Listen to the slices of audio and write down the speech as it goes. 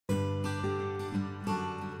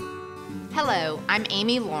Hello, I'm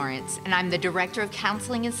Amy Lawrence, and I'm the Director of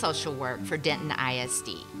Counseling and Social Work for Denton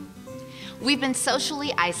ISD. We've been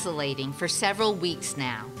socially isolating for several weeks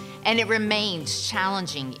now, and it remains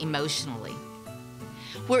challenging emotionally.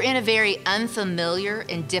 We're in a very unfamiliar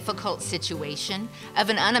and difficult situation of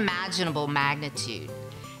an unimaginable magnitude,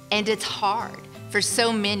 and it's hard for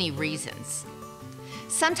so many reasons.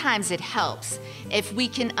 Sometimes it helps if we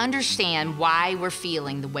can understand why we're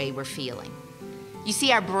feeling the way we're feeling. You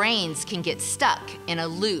see, our brains can get stuck in a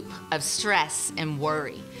loop of stress and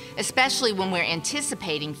worry, especially when we're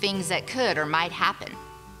anticipating things that could or might happen.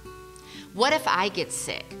 What if I get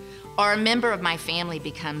sick, or a member of my family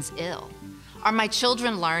becomes ill? Are my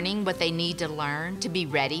children learning what they need to learn to be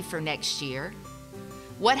ready for next year?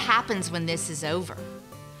 What happens when this is over?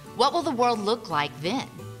 What will the world look like then?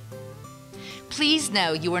 Please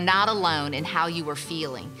know you are not alone in how you are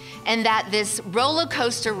feeling, and that this roller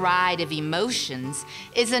coaster ride of emotions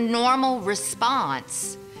is a normal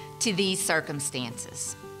response to these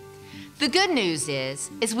circumstances. The good news is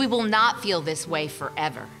we will not feel this way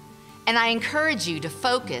forever, and I encourage you to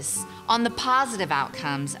focus on the positive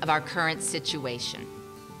outcomes of our current situation.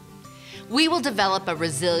 We will develop a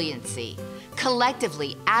resiliency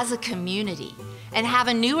collectively as a community and have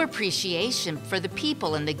a new appreciation for the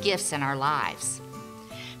people and the gifts in our lives.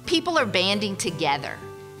 People are banding together,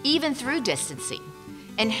 even through distancing,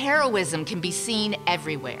 and heroism can be seen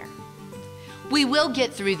everywhere. We will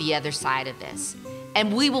get through the other side of this,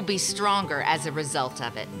 and we will be stronger as a result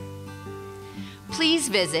of it. Please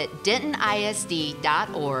visit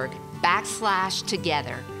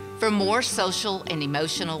dentonisd.org/together for more social and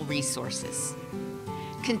emotional resources.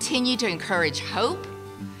 Continue to encourage hope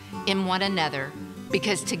in one another,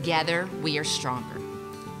 because together we are stronger.